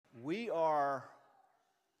We are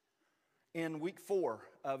in week 4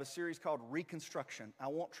 of a series called Reconstruction. I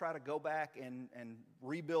won't try to go back and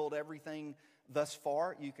rebuild everything thus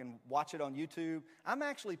far. You can watch it on YouTube. I'm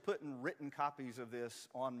actually putting written copies of this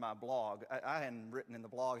on my blog. I hadn't written in the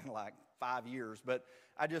blog in like 5 years, but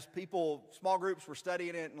small groups were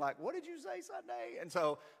studying it and like, what did you say Sunday? And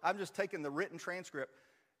so I'm just taking the written transcript.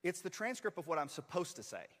 It's the transcript of what I'm supposed to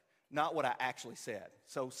say, not what I actually said.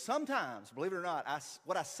 So sometimes, believe it or not,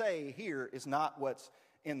 what I say here is not what's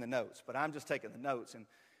in the notes, but I'm just taking the notes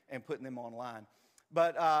and putting them online.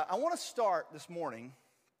 But I want to start this morning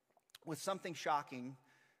with something shocking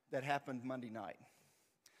that happened Monday night.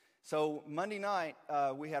 So Monday night,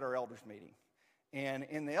 we had our elders meeting. And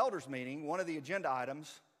in the elders meeting, one of the agenda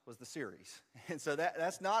items was the series. And so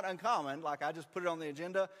that's not uncommon. Like, I just put it on the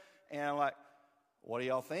agenda, and I'm like, what do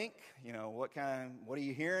y'all think? You know, what are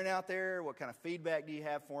you hearing out there? What kind of feedback do you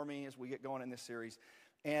have for me as we get going in this series?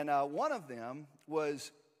 And one of them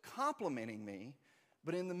was complimenting me,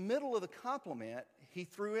 but in the middle of the compliment, he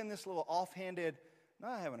threw in this little offhanded, no,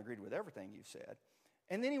 I haven't agreed with everything you've said.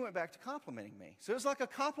 And then he went back to complimenting me. So it was like a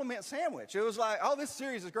compliment sandwich. It was like, oh, this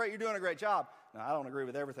series is great. You're doing a great job. No, I don't agree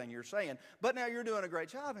with everything you're saying, but now you're doing a great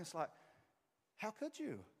job. And it's like, how could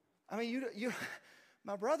you? I mean, you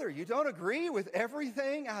my brother, you don't agree with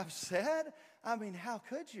everything I've said? I mean, how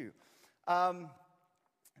could you?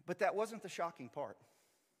 But that wasn't the shocking part.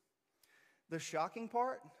 The shocking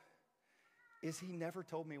part is he never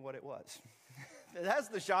told me what it was. That's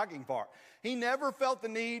the shocking part. He never felt the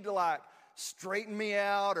need to like straighten me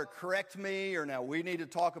out or correct me or now we need to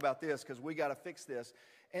talk about this because we got to fix this.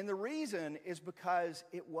 And the reason is because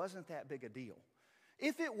it wasn't that big a deal.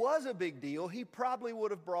 If it was a big deal, he probably would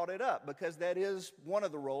have brought it up because that is one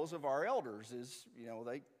of the roles of our elders is, you know,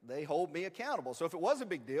 they hold me accountable. So if it was a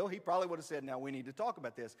big deal, he probably would have said, now we need to talk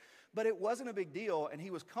about this. But it wasn't a big deal, and he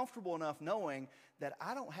was comfortable enough knowing that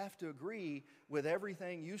I don't have to agree with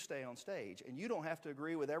everything you say on stage, and you don't have to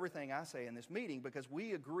agree with everything I say in this meeting because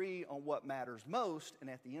we agree on what matters most, and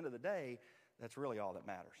at the end of the day, that's really all that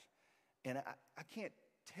matters. And I can't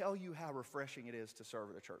tell you how refreshing it is to serve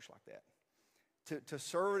at a church like that. To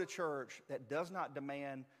serve at a church that does not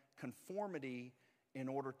demand conformity in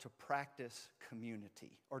order to practice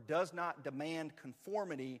community, or does not demand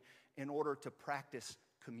conformity in order to practice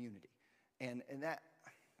community. And that,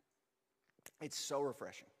 it's so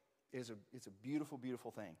refreshing. It's a beautiful, beautiful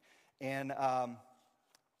thing. And I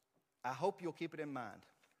hope you'll keep it in mind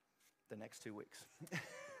the next 2 weeks.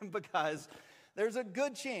 Because there's a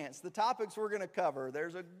good chance, the topics we're going to cover,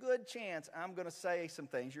 there's a good chance I'm going to say some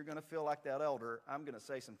things. You're going to feel like that elder. I'm going to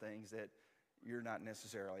say some things that you're not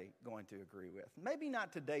necessarily going to agree with. Maybe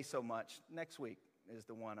not today so much. Next week is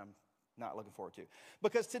the one I'm not looking forward to.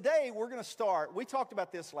 Because today we're going to start, we talked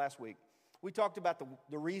about this last week. We talked about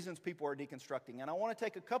the reasons people are deconstructing. And I want to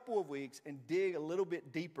take a couple of weeks and dig a little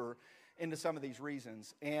bit deeper into some of these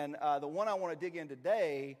reasons. And the one I want to dig in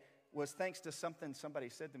today was thanks to something somebody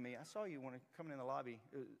said to me. I saw you when coming in the lobby,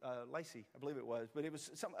 Lacey, I believe it was. But it was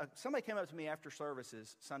somebody came up to me after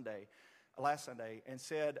services last Sunday, and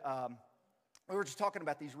said, we were just talking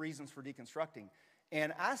about these reasons for deconstructing.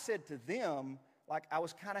 And I said to them, like, I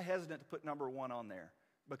was kind of hesitant to put number 1 on there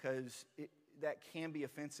because that can be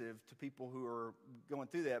offensive to people who are going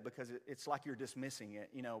through that because it's like you're dismissing it,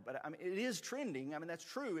 you know. But I mean, it is trending. I mean, that's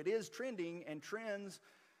true. It is trending, and trends,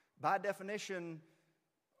 by definition,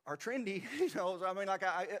 are trendy, you know. I mean, like,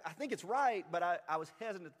 I think it's right, but I was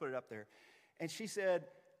hesitant to put it up there. And she said,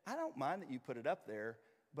 I don't mind that you put it up there,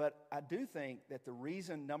 but I do think that the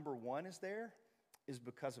reason number 1 is there is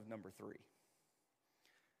because of number 3.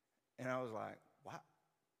 And I was like,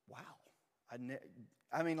 wow.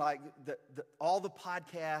 I mean, like, all the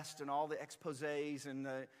podcasts and all the exposés and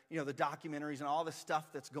the documentaries and all the stuff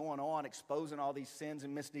that's going on exposing all these sins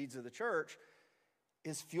and misdeeds of the church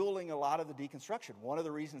is fueling a lot of the deconstruction. One of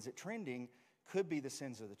the reasons it's trending could be the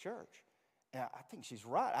sins of the church. And I think she's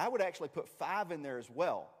right. I would actually put 5 in there as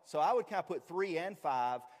well. So I would kind of put 3 and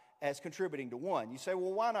 5 as contributing to 1. You say,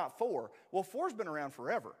 well, why not 4? Well, 4's been around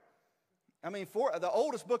forever. I mean, the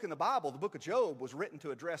oldest book in the Bible, the book of Job, was written to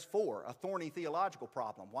address 4, a thorny theological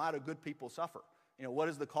problem. Why do good people suffer? You know, what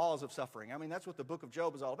is the cause of suffering? I mean, that's what the book of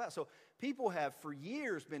Job is all about. So people have for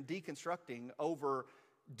years been deconstructing over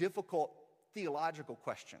difficult theological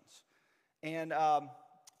questions. And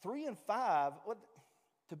 3 and 5, well,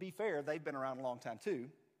 to be fair, they've been around a long time too.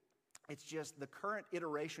 It's just the current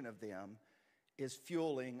iteration of them is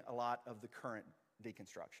fueling a lot of the current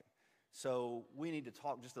deconstruction. So we need to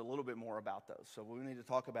talk just a little bit more about those. So we need to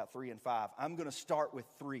talk about 3 and 5. I'm going to start with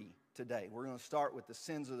 3 today. We're going to start with the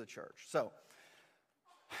sins of the church. So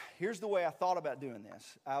here's the way I thought about doing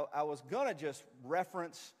this. I was going to just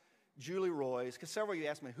reference Julie Roys, because several of you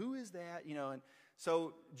asked me, who is that? You know, and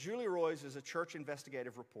so Julie Roys is a church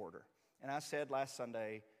investigative reporter. And I said last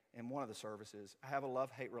Sunday in one of the services, I have a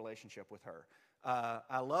love-hate relationship with her.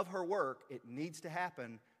 I love her work. It needs to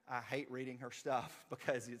happen. I hate reading her stuff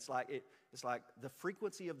because it's like the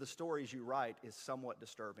frequency of the stories you write is somewhat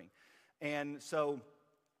disturbing. And so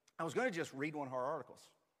I was going to just read one of her articles.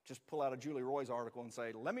 Just pull out a Julie Roys article and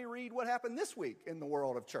say, let me read what happened this week in the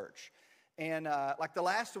world of church. And like the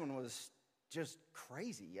last one was just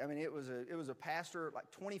crazy. I mean, it was a pastor, like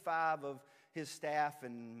 25 of his staff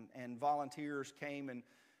and volunteers came and,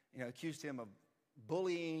 you know, accused him of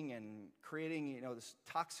bullying and creating, you know, this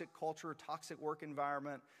toxic culture, toxic work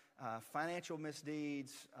environment, financial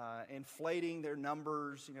misdeeds, inflating their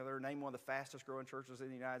numbers. You know, they were named one of the fastest growing churches in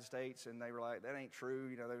the United States, and they were like, that ain't true.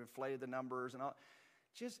 You know, they've inflated the numbers and all.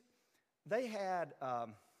 They had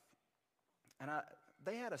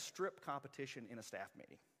a strip competition in a staff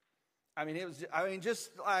meeting. I'm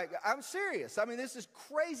serious. I mean, this is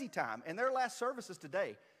crazy time. And their last service is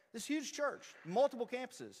today. This huge church, multiple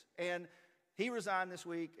campuses. And he resigned this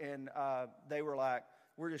week, and they were like,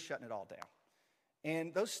 we're just shutting it all down.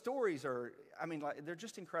 And those stories are, they're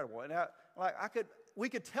just incredible. And we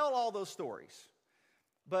could tell all those stories.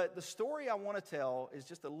 But the story I want to tell is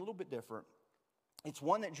just a little bit different. It's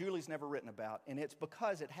one that Julie's never written about, and it's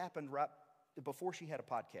because it happened right before she had a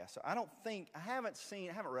podcast. So I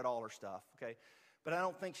haven't read all her stuff, okay? But I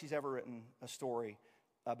don't think she's ever written a story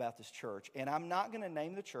about this church. And I'm not going to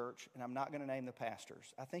name the church, and I'm not going to name the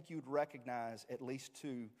pastors. I think you'd recognize at least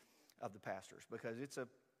two of the pastors because it's a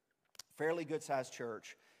fairly good-sized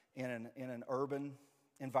church in an urban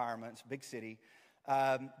environment. It's a big city.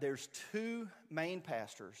 There's two main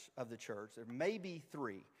pastors of the church. There may be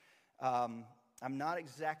three. I'm not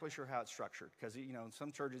exactly sure how it's structured because, you know, in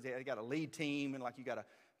some churches they got a lead team and like you got a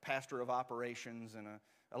pastor of operations and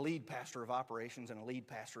a lead pastor of operations and a lead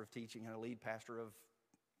pastor of teaching and a lead pastor of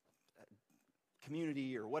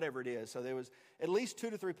community or whatever it is. So there was at least 2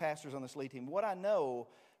 to 3 pastors on this lead team. What I know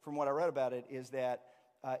from what I read about it is that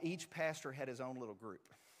each pastor had his own little group.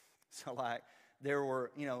 So like there were,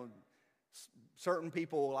 you know, certain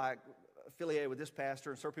people like affiliated with this pastor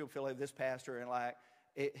and certain people affiliated with this pastor and like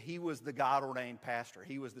he was the God-ordained pastor.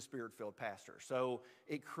 He was the Spirit-filled pastor. So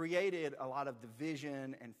it created a lot of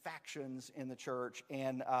division and factions in the church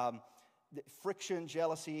and friction,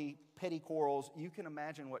 jealousy, petty quarrels. You can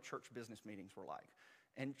imagine what church business meetings were like.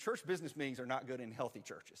 And church business meetings are not good in healthy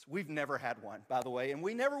churches. We've never had one, by the way, and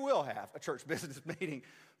we never will have a church business meeting.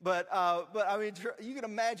 But I mean, you can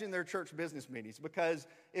imagine their church business meetings because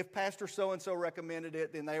if Pastor so-and-so recommended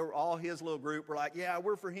it, then all his little group were like, yeah,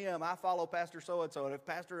 we're for him. I follow Pastor so-and-so. And if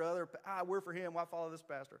Pastor we're for him. I follow this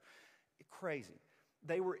pastor. Crazy.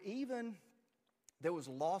 There was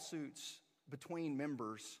lawsuits between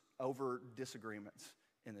members over disagreements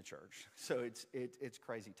in the church. So it's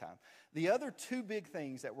crazy time. The other 2 big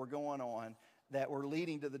things that were going on that were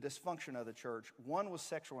leading to the dysfunction of the church, one was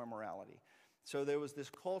sexual immorality. So there was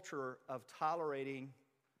this culture of tolerating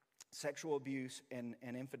sexual abuse and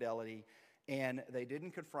infidelity, and they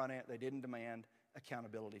didn't confront it. They didn't demand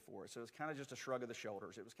accountability for it. So it was kind of just a shrug of the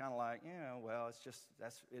shoulders. It was kind of like, you know, well,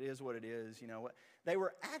 it is what it is. You know, they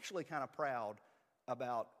were actually kind of proud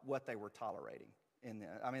about what they were tolerating.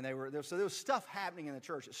 There was stuff happening in the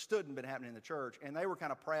church that hadn't been happening in the church, and they were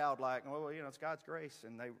kind of proud, like, well, you know, it's God's grace,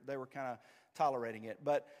 and they were kind of tolerating it.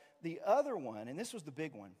 But the other one, and this was the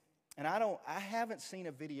big one, and I haven't seen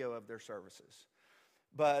a video of their services,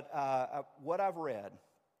 but what I've read,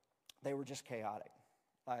 they were just chaotic.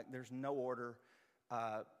 Like, there's no order.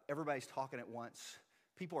 Everybody's talking at once.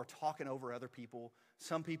 People are talking over other people.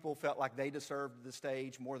 Some people felt like they deserved the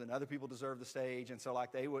stage more than other people deserved the stage. And so like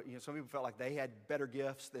some people felt like they had better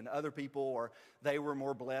gifts than other people, or they were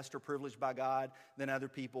more blessed or privileged by God than other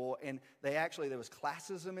people. And there was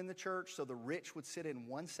classism in the church. So the rich would sit in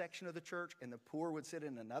one section of the church and the poor would sit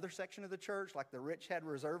in another section of the church. Like the rich had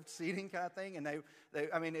reserved seating kind of thing. And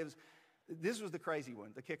this was the crazy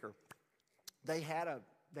one, the kicker. They had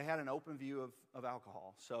an open view of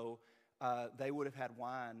alcohol. So they would have had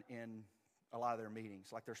wine in a lot of their meetings,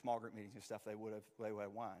 like their small group meetings and stuff, they would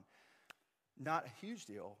have wine. Not a huge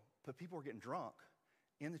deal, but people were getting drunk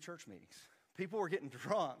in the church meetings. People were getting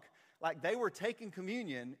drunk. Like they were taking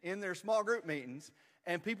communion in their small group meetings,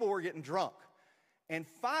 and people were getting drunk. And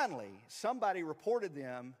finally, somebody reported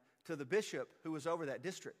them to the bishop who was over that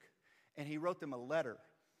district, and he wrote them a letter.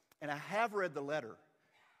 And I have read the letter,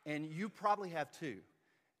 and you probably have too.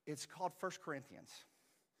 It's called 1 Corinthians.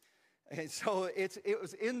 And so it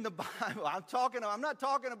was in the Bible. I'm not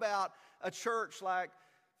talking about a church like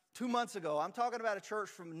 2 months ago. I'm talking about a church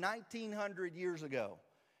from 1900 years ago.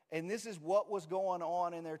 And this is what was going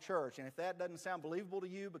on in their church. And if that doesn't sound believable to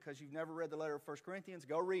you because you've never read the letter of 1 Corinthians,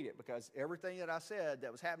 go read it. Because everything that I said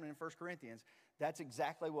that was happening in 1 Corinthians, that's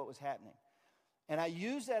exactly what was happening. And I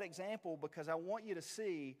use that example because I want you to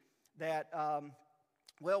see that,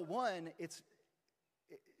 one,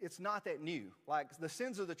 it's not that new. Like, the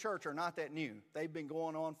sins of the church are not that new. They've been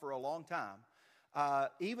going on for a long time.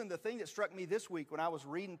 Even the thing that struck me this week when I was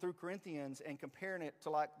reading through Corinthians and comparing it to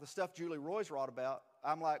like the stuff Julie Roy's wrote about,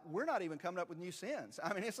 I'm like, we're not even coming up with new sins.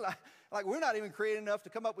 I mean, it's like we're not even creating enough to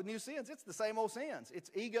come up with new sins. It's the same old sins. It's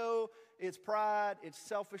ego, it's pride, it's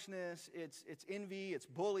selfishness, it's envy, it's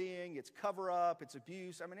bullying, it's cover-up, it's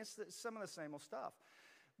abuse. I mean, it's some of the same old stuff.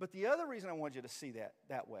 But the other reason I want you to see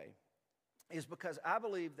that way is because I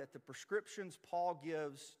believe that the prescriptions Paul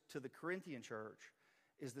gives to the Corinthian church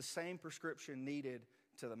is the same prescription needed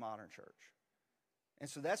to the modern church. And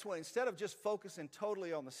so that's why instead of just focusing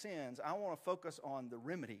totally on the sins, I want to focus on the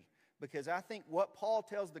remedy. Because I think what Paul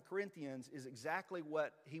tells the Corinthians is exactly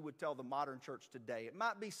what he would tell the modern church today. It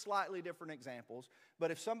might be slightly different examples, but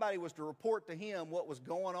if somebody was to report to him what was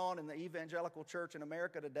going on in the evangelical church in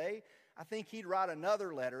America today, I think he'd write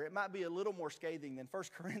another letter. It might be a little more scathing than 1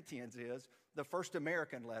 Corinthians is, the first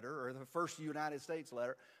American letter or the first United States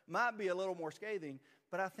letter. Might be a little more scathing,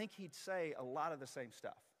 but I think he'd say a lot of the same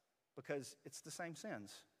stuff because it's the same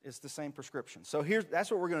sins. It's the same prescription. So that's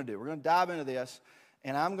what we're going to do. We're going to dive into this.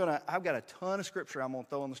 And I've got a ton of scripture I'm going to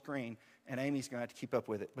throw on the screen, and Amy's going to have to keep up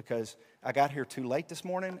with it because I got here too late this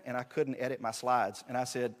morning, and I couldn't edit my slides. And I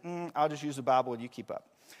said, I'll just use the Bible, and you keep up.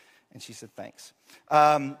 And she said, thanks.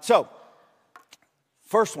 So,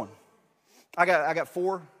 first one. I got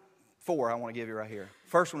four I want to give you right here.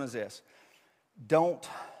 First one is this. Go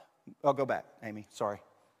back, Amy, sorry.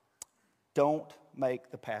 Don't make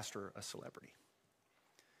the pastor a celebrity.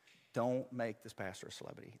 Don't make this pastor a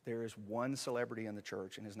celebrity. There is one celebrity in the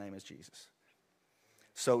church, and his name is Jesus.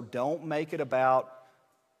 So don't make it about,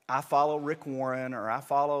 I follow Rick Warren, or I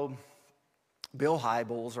follow Bill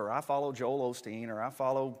Hybels, or I follow Joel Osteen, or I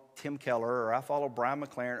follow Tim Keller, or I follow Brian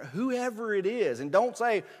McLaren, whoever it is. And don't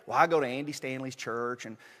say, well, I go to Andy Stanley's church,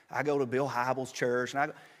 and I go to Bill Hybels' church.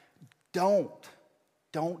 And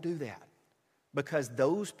Don't do that. Because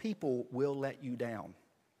those people will let you down.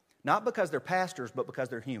 Not because they're pastors, but because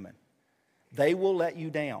they're human. They will let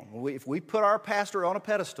you down. If we put our pastor on a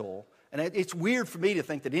pedestal, and it's weird for me to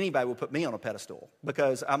think that anybody will put me on a pedestal,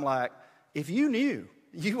 because I'm like, if you knew,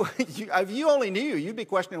 if you only knew, you'd be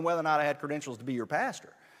questioning whether or not I had credentials to be your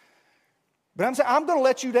pastor. But I'm saying, I'm going to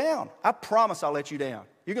let you down. I promise I'll let you down.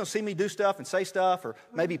 You're going to see me do stuff and say stuff, or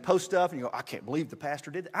maybe post stuff, and you go, I can't believe the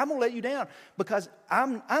pastor did that. I'm going to let you down because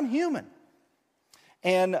I'm human.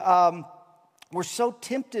 And we're so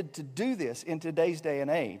tempted to do this in today's day and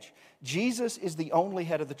age. Jesus is the only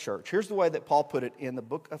head of the church. Here's the way that Paul put it in the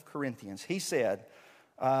book of Corinthians. He said,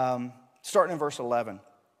 starting in verse 11,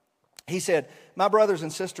 he said, my brothers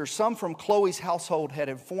and sisters, some from Chloe's household had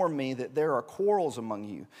informed me that there are quarrels among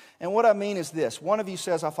you. And what I mean is this. One of you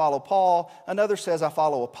says, I follow Paul. Another says, I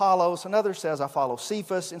follow Apollos. Another says, I follow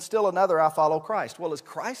Cephas. And still another, I follow Christ. Well, is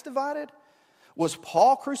Christ divided? Was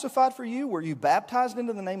Paul crucified for you? Were you baptized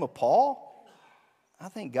into the name of Paul? I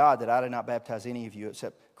thank God that I did not baptize any of you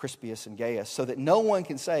except Crispus and Gaius, so that no one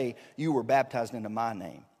can say you were baptized into my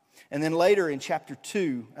name. And then later in chapter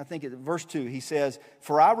 2, I think at verse 2, he says,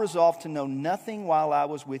 for I resolved to know nothing while I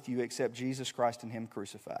was with you except Jesus Christ and him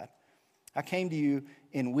crucified. I came to you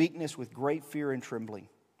in weakness with great fear and trembling.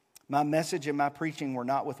 My message and my preaching were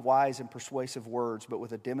not with wise and persuasive words, but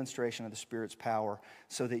with a demonstration of the Spirit's power,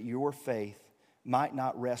 so that your faith might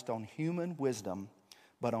not rest on human wisdom,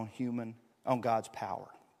 but on God's power.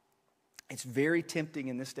 It's very tempting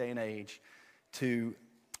in this day and age to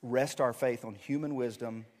rest our faith on human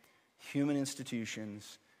wisdom, human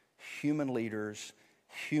institutions, human leaders,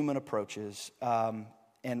 human approaches.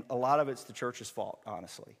 And a lot of it's the church's fault,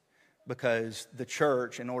 honestly. Because the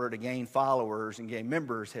church, in order to gain followers and gain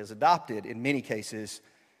members, has adopted, in many cases,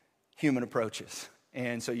 human approaches.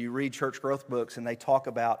 And so you read church growth books and they talk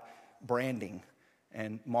about branding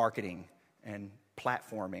and marketing and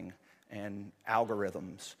platforming and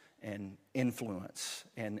algorithms and influence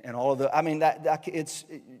and all of the,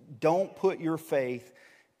 don't put your faith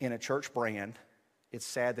in a church brand. It's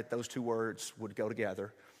sad that those two words would go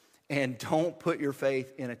together. And don't put your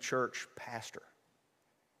faith in a church pastor.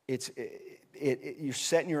 You're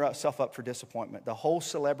setting yourself up for disappointment. The whole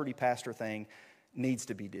celebrity pastor thing needs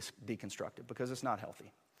to be deconstructed because it's not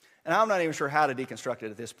healthy. And I'm not even sure how to deconstruct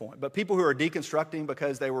it at this point. But people who are deconstructing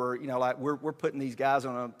because they were, like we're putting these guys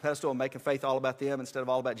on a pedestal and making faith all about them instead of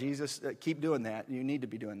all about Jesus, keep doing that. You need to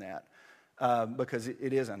be doing that because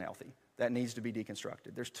it is unhealthy. That needs to be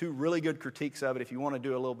deconstructed. There's two really good critiques of it. If you want to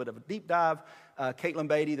do a little bit of a deep dive, Caitlin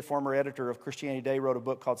Beatty, the former editor of Christianity Today, wrote a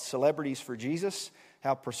book called Celebrities for Jesus,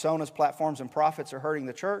 How Personas, Platforms, and Profits Are Hurting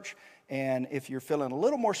the Church. And if you're feeling a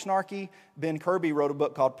little more snarky, Ben Kirby wrote a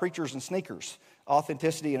book called Preachers and Sneakers,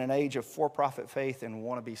 Authenticity in an Age of For-Profit Faith and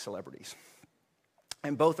Wannabe Celebrities.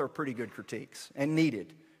 And both are pretty good critiques and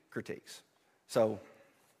needed critiques. So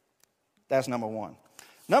that's number one.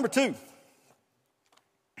 Number two,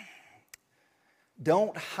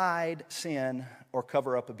 don't hide sin or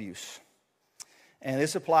cover up abuse. And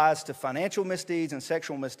this applies to financial misdeeds and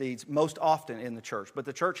sexual misdeeds most often in the church. But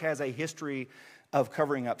the church has a history of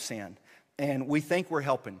covering up sin. And we think we're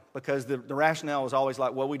helping because the rationale is always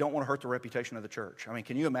like, well, we don't want to hurt the reputation of the church. I mean,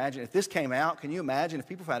 can you imagine if this came out? Can you imagine if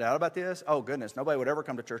people found out about this? Oh, goodness, nobody would ever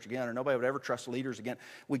come to church again or nobody would ever trust leaders again.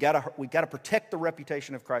 We got to protect the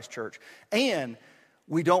reputation of Christ Church. And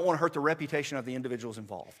we don't want to hurt the reputation of the individuals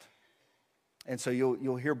involved. And so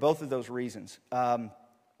you'll hear both of those reasons.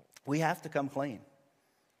 We have to come clean.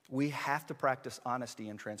 We have to practice honesty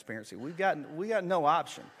and transparency. We got no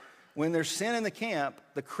option. When there's sin in the camp,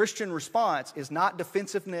 the Christian response is not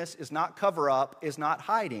defensiveness, is not cover-up, is not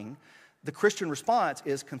hiding. The Christian response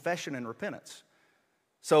is confession and repentance.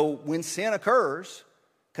 So when sin occurs,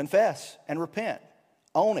 confess and repent.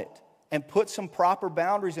 Own it. And put some proper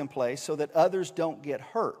boundaries in place so that others don't get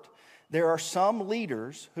hurt. There are some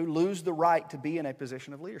leaders who lose the right to be in a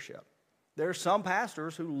position of leadership. There are some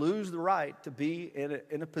pastors who lose the right to be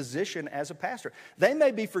in a position as a pastor. They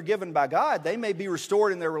may be forgiven by God. They may be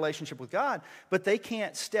restored in their relationship with God, but they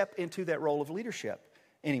can't step into that role of leadership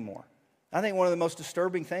anymore. I think one of the most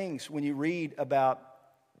disturbing things when you read about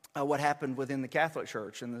what happened within the Catholic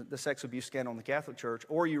Church and the sex abuse scandal in the Catholic Church,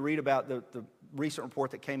 or you read about the recent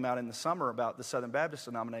report that came out in the summer about the Southern Baptist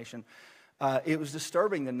denomination, it was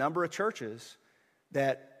disturbing the number of churches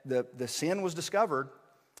that the sin was discovered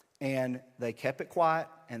and they kept it quiet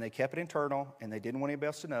and they kept it internal and they didn't want anybody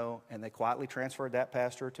else to know and they quietly transferred that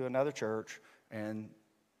pastor to another church and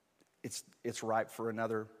it's ripe for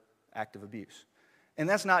another act of abuse. And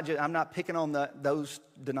that's not just, I'm not picking on those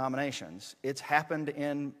denominations. It's happened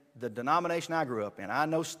in the denomination I grew up in. I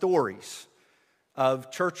know stories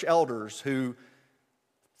of church elders who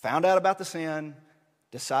found out about the sin,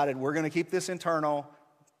 decided we're going to keep this internal.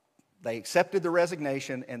 They accepted the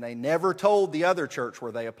resignation, and they never told the other church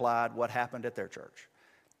where they applied what happened at their church.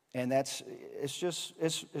 And it's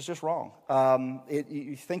just wrong.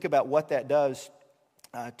 You think about what that does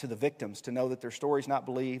to the victims, to know that their story's not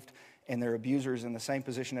believed and their abusers in the same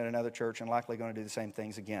position at another church and likely going to do the same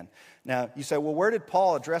things again. Now, you say, well, where did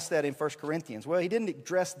Paul address that in 1 Corinthians? Well, he didn't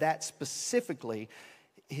address that specifically.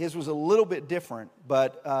 His was a little bit different,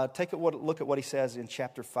 but take a look at what he says in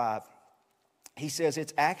chapter 5. He says,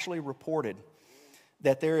 it's actually reported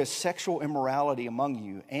that there is sexual immorality among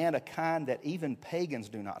you and a kind that even pagans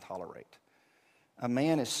do not tolerate. A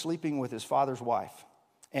man is sleeping with his father's wife,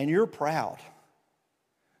 and you're proud.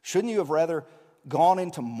 Shouldn't you have rather gone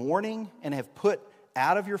into mourning and have put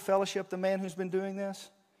out of your fellowship the man who's been doing this?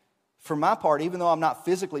 For my part, even though I'm not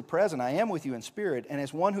physically present, I am with you in spirit, and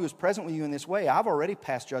as one who is present with you in this way, I've already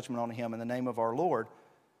passed judgment on him in the name of our Lord,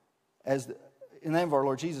 in the name of our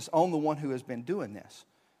Lord Jesus, on the one who has been doing this.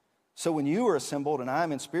 So when you are assembled and I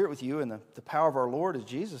am in spirit with you and the power of our Lord as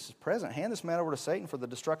Jesus is present, hand this man over to Satan for the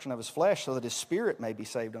destruction of his flesh so that his spirit may be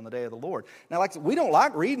saved on the day of the Lord. Now, like we don't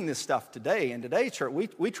like reading this stuff today. In today's church,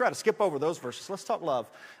 we try to skip over those verses. Let's talk love.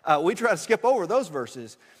 We try to skip over those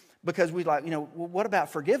verses because we like, well, what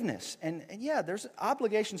about forgiveness? And yeah, there's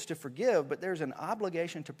obligations to forgive, but there's an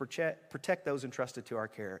obligation to protect those entrusted to our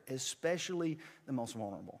care, especially the most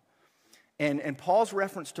vulnerable. And Paul's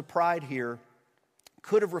reference to pride here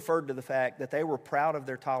could have referred to the fact that they were proud of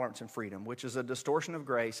their tolerance and freedom, which is a distortion of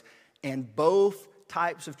grace, and both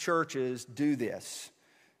types of churches do this.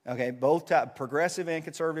 Okay, both progressive and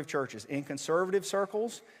conservative churches. In conservative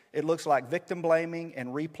circles, it looks like victim blaming and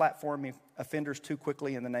replatforming offenders too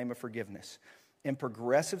quickly in the name of forgiveness. In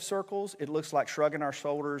progressive circles, it looks like shrugging our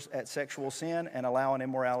shoulders at sexual sin and allowing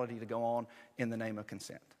immorality to go on in the name of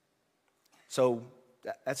consent. So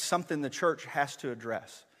that's something the church has to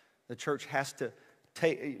address. The church has to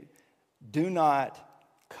do not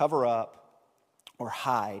cover up or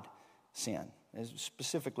hide sin,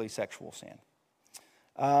 specifically sexual sin.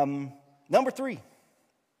 Number 3,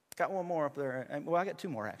 got one more up there. Well, I got 2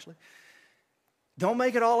 more actually. Don't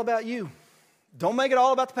make it all about you. Don't make it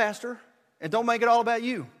all about the pastor, and don't make it all about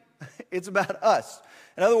you. It's about us.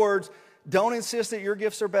 In other words, don't insist that your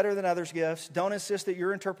gifts are better than others' gifts. Don't insist that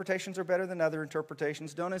your interpretations are better than other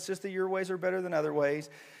interpretations. Don't insist that your ways are better than other ways.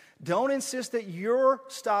 Don't insist that your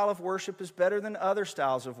style of worship is better than other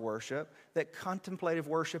styles of worship, that contemplative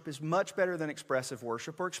worship is much better than expressive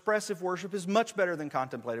worship, or expressive worship is much better than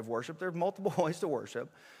contemplative worship. There are multiple ways to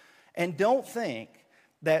worship. And don't think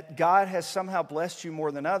that God has somehow blessed you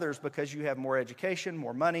more than others because you have more education,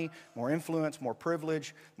 more money, more influence, more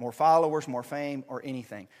privilege, more followers, more fame, or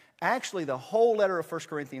anything. Actually, the whole letter of 1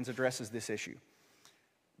 Corinthians addresses this issue.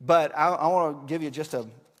 But I want to give you just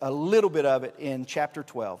a little bit of it in chapter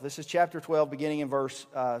 12. This is chapter 12, beginning in verse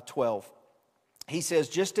 12. He says,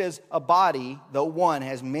 just as a body, though one,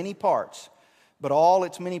 has many parts, but all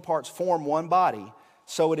its many parts form one body,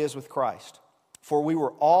 so it is with Christ. For we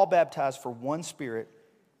were all baptized for one Spirit,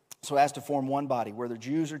 so as to form one body. Whether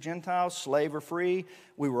Jews or Gentiles, slave or free,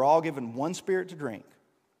 we were all given one Spirit to drink.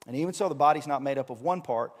 And even so, the body's not made up of one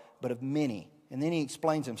part, but of many. And then he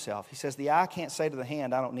explains himself. He says, the eye can't say to the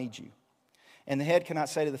hand, I don't need you. And the head cannot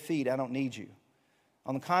say to the feet, I don't need you.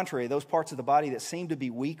 On the contrary, those parts of the body that seem to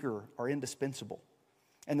be weaker are indispensable.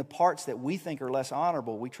 And the parts that we think are less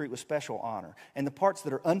honorable, we treat with special honor. And the parts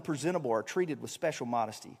that are unpresentable are treated with special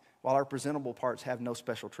modesty, while our presentable parts have no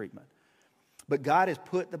special treatment. But God has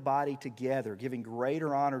put the body together, giving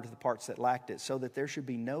greater honor to the parts that lacked it, so that there should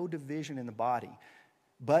be no division in the body,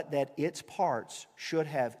 but that its parts should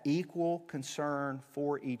have equal concern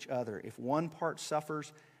for each other. If one part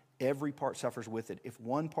suffers, every part suffers with it. If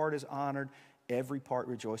one part is honored, every part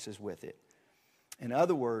rejoices with it. In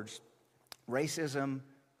other words, racism,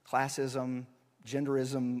 classism,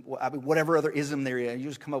 genderism, whatever other ism there is, you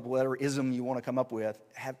just come up with whatever ism you want to come up with,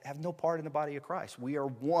 have no part in the body of Christ. We are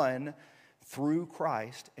one through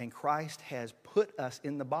Christ, and Christ has put us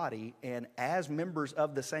in the body, and as members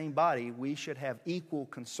of the same body, we should have equal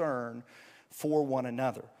concern for one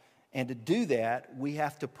another. And to do that, we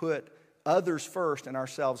have to put others first and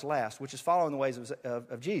ourselves last, which is following the ways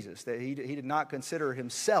of Jesus, that he did not consider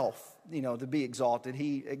himself, to be exalted.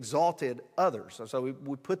 He exalted others. So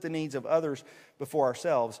we put the needs of others before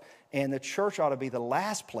ourselves, and the church ought to be the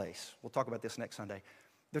last place. We'll talk about this next Sunday.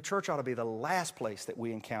 The church ought to be the last place that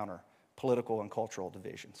we encounter political and cultural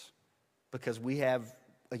divisions, because we have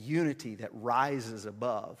a unity that rises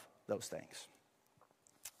above those things,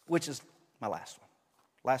 which is my last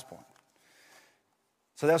point.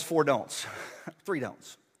 So that's 4 don'ts. 3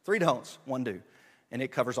 don'ts. 3 don'ts, 1 do. And it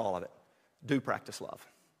covers all of it. Do practice love.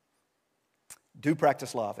 Do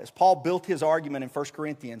practice love. As Paul built his argument in 1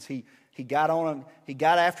 Corinthians, he got on him, he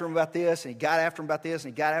got after him about this, and he got after him about this,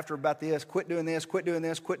 and he got after him about this, quit doing this, quit doing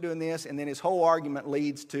this, quit doing this, and then his whole argument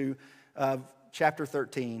leads to chapter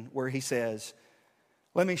 13, where he says,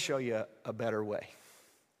 let me show you a better way.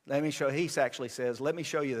 He actually says, let me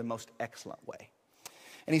show you the most excellent way.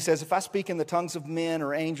 And he says, if I speak in the tongues of men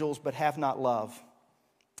or angels but have not love,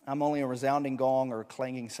 I'm only a resounding gong or a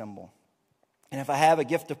clanging cymbal. And if I have a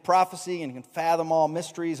gift of prophecy and can fathom all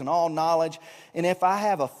mysteries and all knowledge, and if I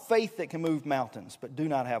have a faith that can move mountains but do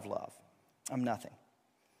not have love, I'm nothing.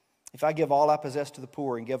 If I give all I possess to the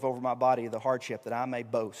poor and give over my body to the hardship that I may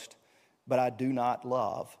boast, but I do not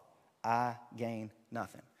love, I gain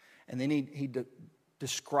nothing. And then he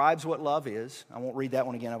describes what love is. I won't read that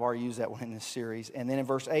one again. I've already used that one in this series. And then in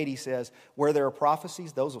verse 8 he says, where there are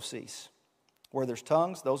prophecies, those will cease. Where there's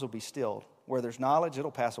tongues, those will be stilled. Where there's knowledge,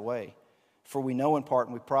 it'll pass away. For we know in part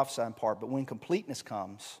and we prophesy in part. But when completeness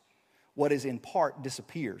comes, what is in part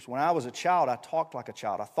disappears. When I was a child, I talked like a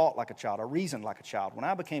child. I thought like a child. I reasoned like a child. When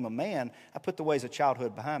I became a man, I put the ways of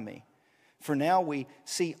childhood behind me. For now we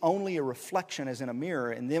see only a reflection as in a mirror,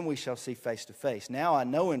 and then we shall see face to face. Now I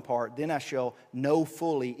know in part, then I shall know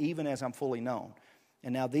fully, even as I'm fully known.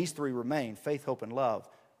 And now these 3 remain, faith, hope, and love.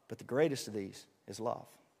 But the greatest of these is love.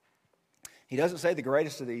 He doesn't say the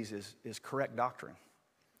greatest of these is correct doctrine,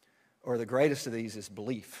 or the greatest of these is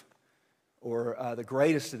belief, or the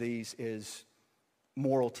greatest of these is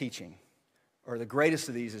moral teaching, or the greatest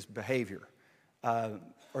of these is behavior,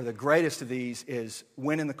 or the greatest of these is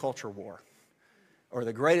winning the culture war, or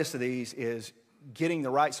the greatest of these is getting the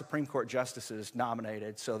right Supreme Court justices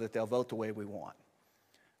nominated so that they'll vote the way we want,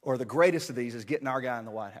 or the greatest of these is getting our guy in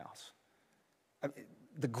the White House.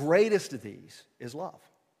 The greatest of these is love.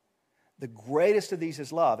 The greatest of these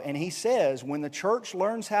is love. And he says when the church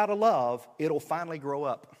learns how to love, it'll finally grow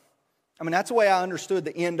up. That's the way I understood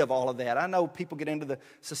the end of all of that. I know people get into the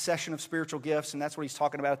succession of spiritual gifts, and that's what he's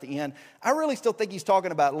talking about at the end. I really still think he's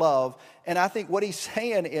talking about love. And I think what he's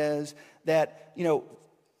saying is that,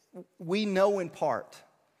 we know in part,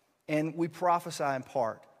 and we prophesy in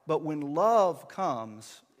part. But when love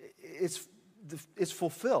comes, it's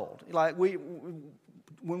fulfilled. Like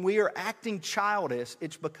when we are acting childish,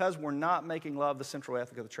 it's because we're not making love the central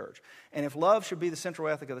ethic of the church. And if love should be the central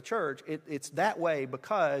ethic of the church, it's that way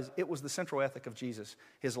because it was the central ethic of Jesus,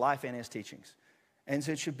 his life and his teachings. And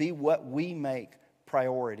so it should be what we make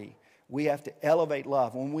priority. We have to elevate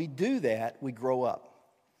love. When we do that, we grow up.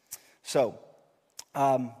 So,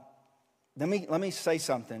 let me say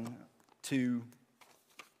something to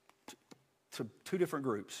two different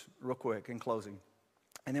groups real quick in closing.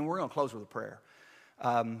 And then we're going to close with a prayer.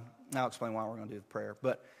 I'll explain why we're going to do the prayer.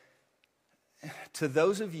 But to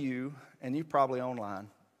those of you, and you're probably online,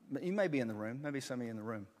 but you may be in the room, maybe some of you in the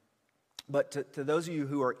room. But to those of you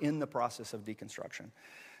who are in the process of deconstruction,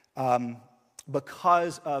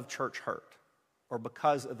 because of church hurt or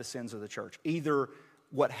because of the sins of the church, either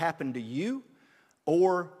what happened to you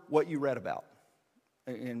or what you read about,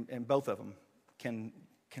 and both of them can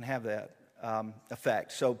have that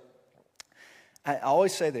effect. So I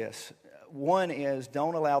always say this. One is,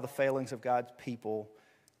 don't allow the failings of God's people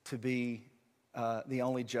to be the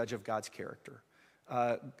only judge of God's character.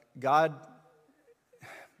 God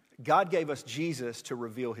gave us Jesus to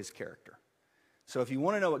reveal his character. So if you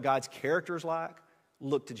want to know what God's character is like,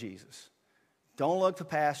 look to Jesus. Don't look to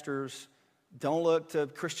pastors. Don't look to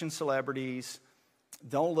Christian celebrities.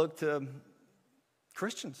 Don't look to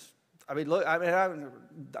Christians.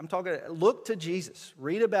 I'm talking, look to Jesus.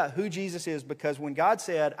 Read about who Jesus is, because when God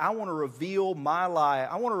said, I want to reveal my life,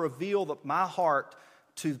 I want to reveal my heart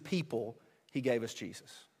to people, he gave us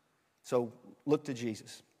Jesus. So look to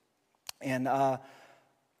Jesus. And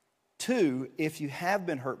two, if you have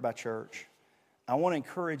been hurt by church, I want to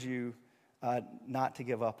encourage you not to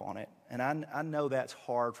give up on it. And I know that's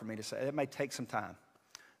hard for me to say. It may take some time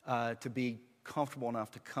to be comfortable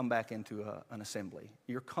enough to come back into an assembly.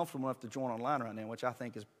 You're comfortable enough to join online right now, which I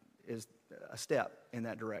think is a step in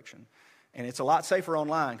that direction. And it's a lot safer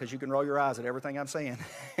online because you can roll your eyes at everything I'm saying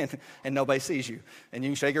and nobody sees you. And you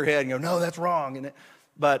can shake your head and go, no, that's wrong.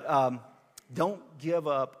 But don't give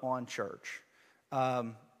up on church.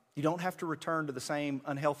 You don't have to return to the same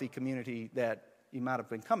unhealthy community that you might have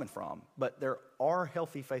been coming from. But there are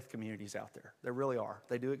healthy faith communities out there. There really are.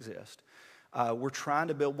 They do exist. We're trying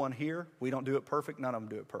to build one here. We don't do it perfect. None of them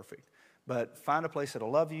do it perfect. But find a place that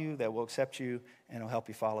will love you, that will accept you, and will help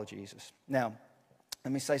you follow Jesus. Now,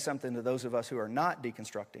 let me say something to those of us who are not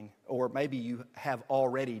deconstructing, or maybe you have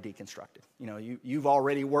already deconstructed. You've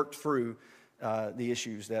already worked through the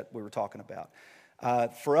issues that we were talking about.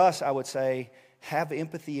 For us, I would say, have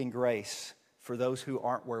empathy and grace for those who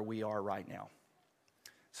aren't where we are right now.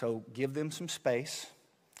 So give them some space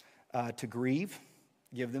to grieve.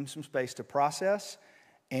 Give them some space to process,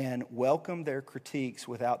 and welcome their critiques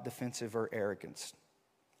without defensive or arrogance.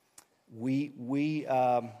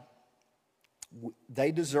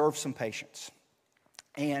 They deserve some patience,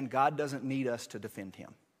 and God doesn't need us to defend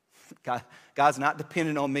him. God's not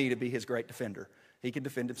dependent on me to be his great defender. He can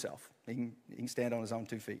defend himself. He can stand on his own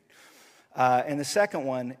 2 feet. And the second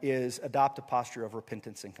one is adopt a posture of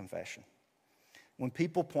repentance and confession. When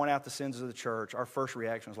people point out the sins of the church, our first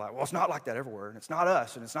reaction is like, well, it's not like that everywhere, and it's not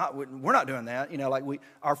us, and we're not doing that.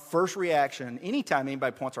 Our first reaction, anytime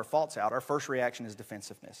anybody points our faults out, our first reaction is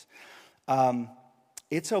defensiveness.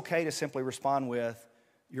 It's okay to simply respond with,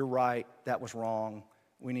 you're right, that was wrong,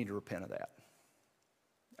 we need to repent of that.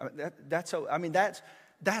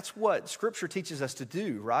 That's what Scripture teaches us to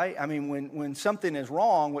do, right? When something is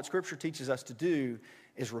wrong, what Scripture teaches us to do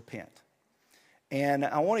is repent. And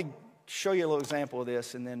I want to show you a little example of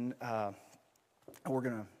this, and then we're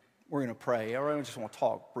gonna pray. I just want to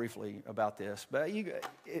talk briefly about this. But I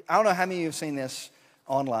don't know how many of you have seen this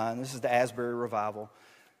online. This is the Asbury Revival.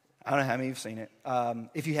 I don't know how many of you have seen it.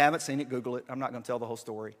 If you haven't seen it, Google it. I'm not going to tell the whole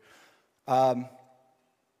story. I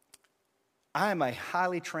am a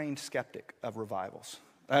highly trained skeptic of revivals.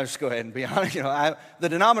 I'll just go ahead and be honest. The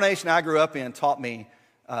denomination I grew up in taught me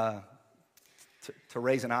to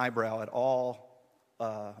raise an eyebrow at all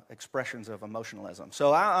expressions of emotionalism.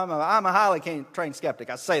 So I'm a highly trained skeptic.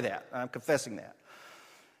 I say that. I'm confessing that.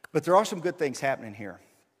 But there are some good things happening here.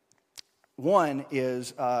 One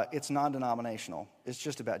is it's non-denominational. It's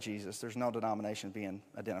just about Jesus. There's no denomination being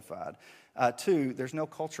identified. Two, there's no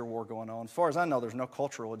culture war going on. As far as I know, there's no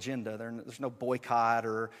cultural agenda. There's no boycott,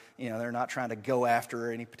 or they're not trying to go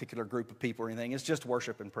after any particular group of people or anything. It's just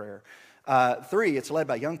worship and prayer. Three, it's led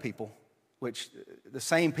by young people, which the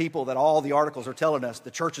same people that all the articles are telling us, the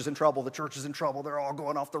church is in trouble, they're all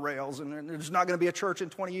going off the rails, and there's not going to be a church in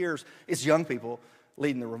 20 years. It's young people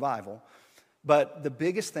leading the revival. But the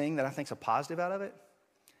biggest thing that I think is a positive out of it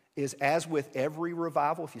is, as with every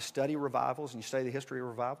revival, if you study revivals and you study the history of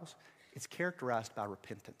revivals, it's characterized by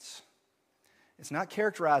repentance. It's not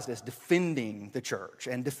characterized as defending the church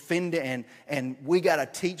and we got to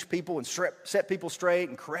teach people and set people straight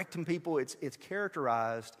and correcting people. It's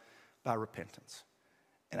characterized by repentance.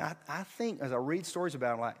 And I think as I read stories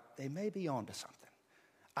about it, like, they may be onto something.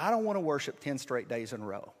 I don't want to worship 10 straight days in a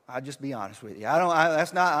row. I'll just be honest with you.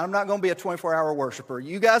 I'm not going to be a 24-hour worshiper.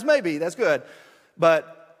 You guys may be, that's good.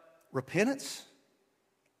 But repentance,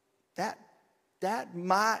 that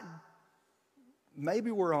might, maybe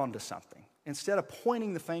we're onto something. Instead of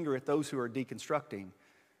pointing the finger at those who are deconstructing,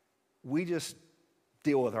 we just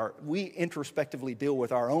we introspectively deal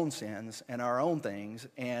with our own sins and our own things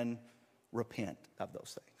and repent of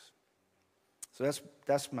those things. So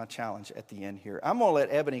that's my challenge at the end here. I'm going to let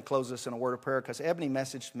Ebony close us in a word of prayer, because Ebony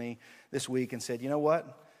messaged me this week and said, you know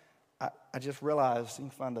what? I just realized, you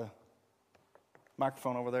can find a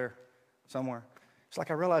microphone over there somewhere. It's like,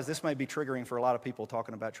 I realized this may be triggering for a lot of people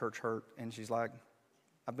talking about church hurt. And she's like,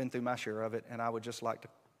 I've been through my share of it, and I would just like to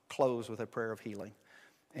close with a prayer of healing.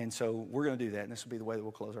 And so we're going to do that, and this will be the way that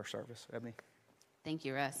we'll close our service. Ebony? Thank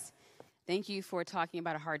you, Russ. Thank you for talking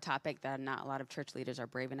about a hard topic that not a lot of church leaders are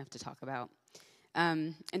brave enough to talk about.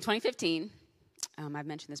 In 2015, I've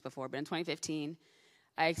mentioned this before, but in 2015,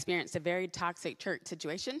 I experienced a very toxic church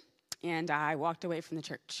situation, and I walked away from the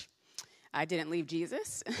church. I didn't leave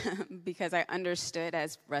Jesus because I understood,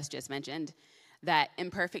 as Russ just mentioned, that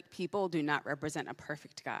imperfect people do not represent a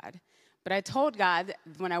perfect God. But I told God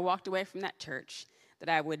when I walked away from that church that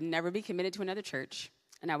I would never be committed to another church,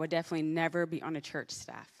 and I would definitely never be on a church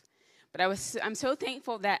staff. But I'm so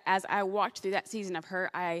thankful that as I walked through that season of hurt,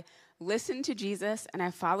 I listened to Jesus and I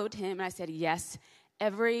followed him, and I said yes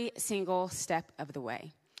every single step of the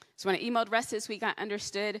way. So when I emailed Russ this week, I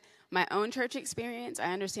understood my own church experience.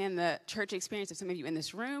 I understand the church experience of some of you in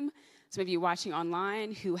this room, some of you watching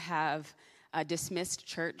online who have dismissed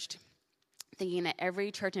church, thinking that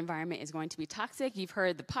every church environment is going to be toxic. You've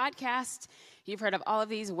heard the podcast. You've heard of all of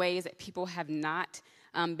these ways that people have not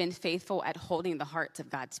been faithful at holding the hearts of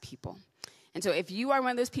God's people. And so if you are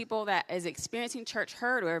one of those people that is experiencing church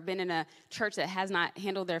hurt or have been in a church that has not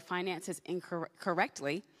handled their finances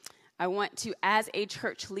correctly, I want to, as a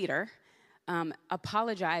church leader,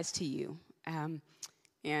 apologize to you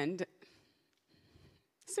and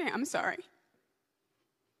say, I'm sorry.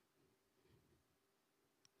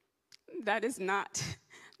 That is not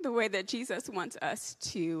the way that Jesus wants us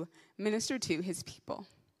to minister to his people.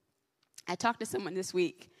 I talked to someone this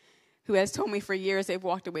week who has told me for years they've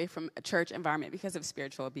walked away from a church environment because of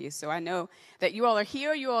spiritual abuse. So I know that you all are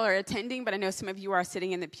here, you all are attending, but I know some of you are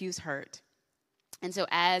sitting in the pews hurt. And so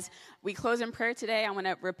as we close in prayer today, I want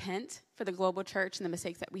to repent for the global church and the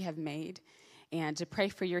mistakes that we have made, and to pray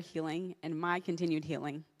for your healing and my continued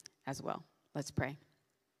healing as well. Let's pray.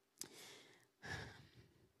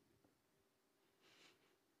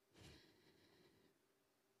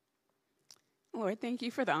 Lord, thank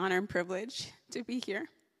you for the honor and privilege to be here,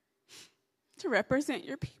 to represent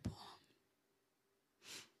your people.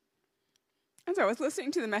 As I was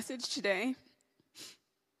listening to the message today,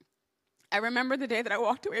 I remember the day that I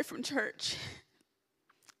walked away from church,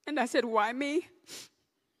 and I said, why me?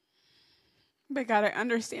 But God, I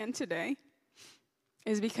understand today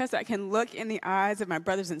is because I can look in the eyes of my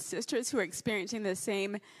brothers and sisters who are experiencing the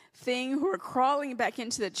same thing, who are crawling back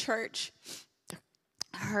into the church,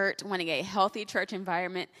 hurt, wanting a healthy church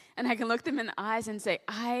environment, and I can look them in the eyes and say,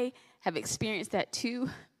 I have experienced that too,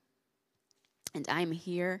 and I'm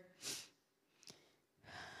here.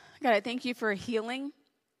 God, I thank you for healing,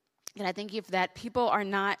 and I thank you for that people are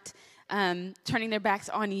not turning their backs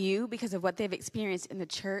on you because of what they've experienced in the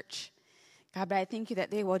church. God, but I thank you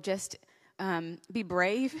that they will just be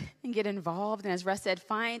brave and get involved, and as Russ said,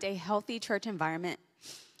 find a healthy church environment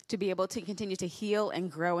to be able to continue to heal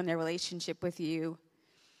and grow in their relationship with you.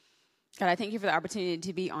 God, I thank you for the opportunity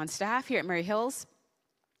to be on staff here at Murray Hills,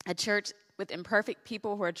 a church with imperfect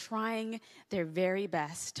people who are trying their very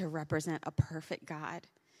best to represent a perfect God.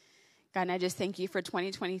 God, and I just thank you for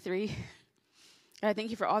 2023. God, I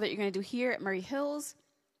thank you for all that you're going to do here at Murray Hills,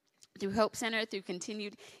 through Hope Center, through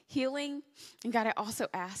continued healing. And God, I also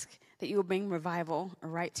ask that you will bring revival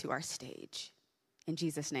right to our stage. In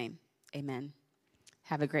Jesus' name, amen.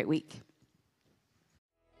 Have a great week.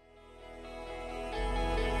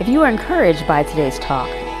 If you are encouraged by today's talk,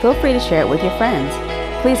 feel free to share it with your friends.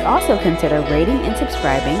 Please also consider rating and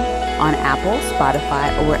subscribing on Apple,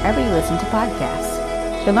 Spotify, or wherever you listen to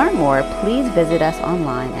podcasts. To learn more, please visit us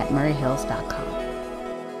online at murrayhills.com.